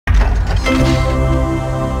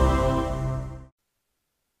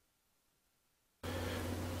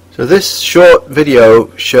So this short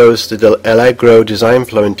video shows the Allegro design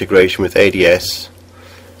flow integration with ADS.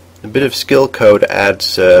 A bit of skill code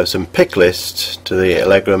adds some pick lists to the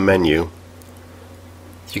Allegro menu.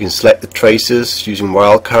 You can select the traces using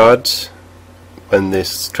wildcards. When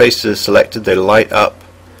this traces are selected, they light up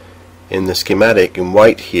in the schematic in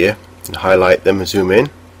white here, and highlight them and zoom in,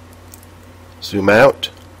 zoom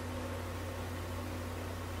out.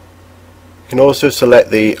 You can also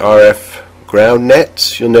select the RF ground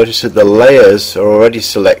nets. You'll notice that the layers are already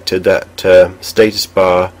selected. That status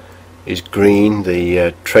bar is green,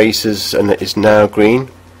 the traces and it is now green.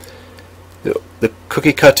 The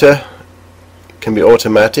cookie cutter can be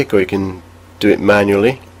automatic, or you can do it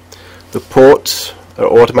manually. The ports are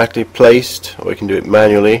automatically placed, or you can do it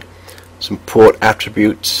manually. Some port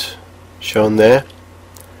attributes shown there.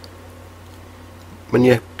 When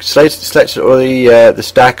you select all the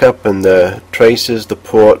stack up and the traces, the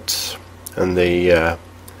ports and the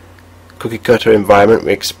cookie cutter environment,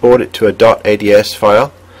 we export it to a .ads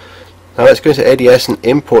file. Now let's go to ADS and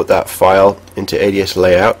import that file into ADS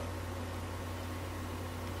layout.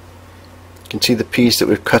 You can see the piece that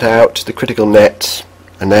we've cut out, the critical nets,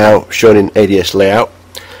 are now shown in ADS layout.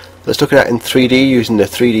 Let's look at that in 3D using the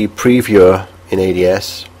 3D previewer in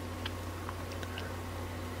ADS.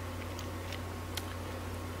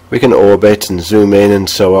 We can orbit and zoom in and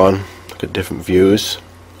so on, look at different views.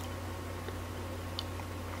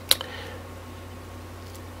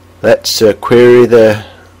 Let's query the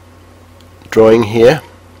drawing here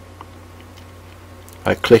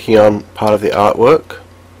by clicking on part of the artwork.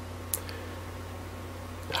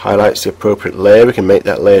 It highlights the appropriate layer. We can make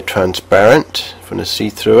that layer transparent if we want to see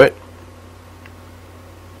through it.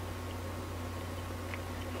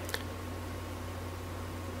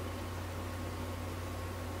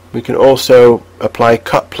 We can also apply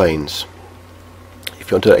cut planes.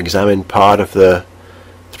 If you want to examine part of the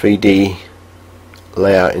 3D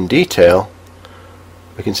layout in detail,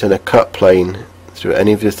 we can send a cut plane through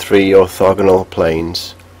any of the three orthogonal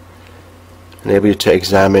planes, enable you to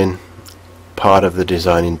examine part of the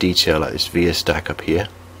design in detail, like this via stack up here.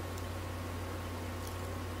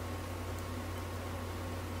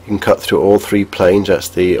 You can cut through all three planes, that's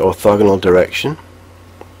the orthogonal direction.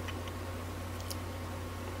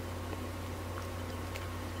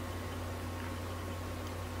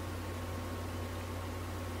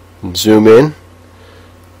 And zoom in,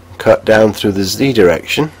 cut down through the Z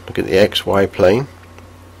direction, look at the XY plane.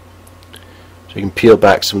 So you can peel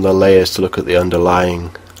back some of the layers to look at the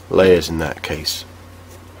underlying layers in that case.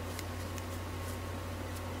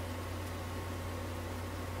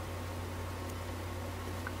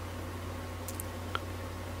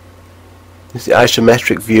 This is the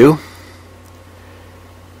isometric view.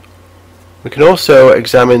 We can also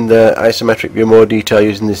examine the isometric view in more detail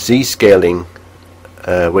using the Z scaling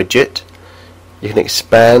widget. You can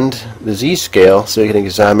expand the Z scale so you can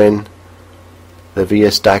examine the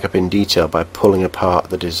via stack up in detail by pulling apart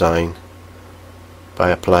the design by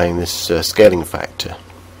applying this scaling factor.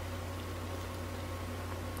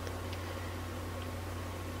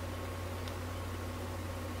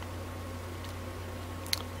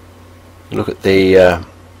 Look at the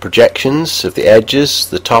projections of the edges,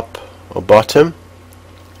 the top or bottom,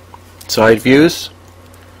 side views.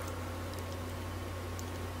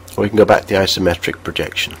 Or we can go back to the isometric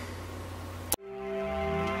projection.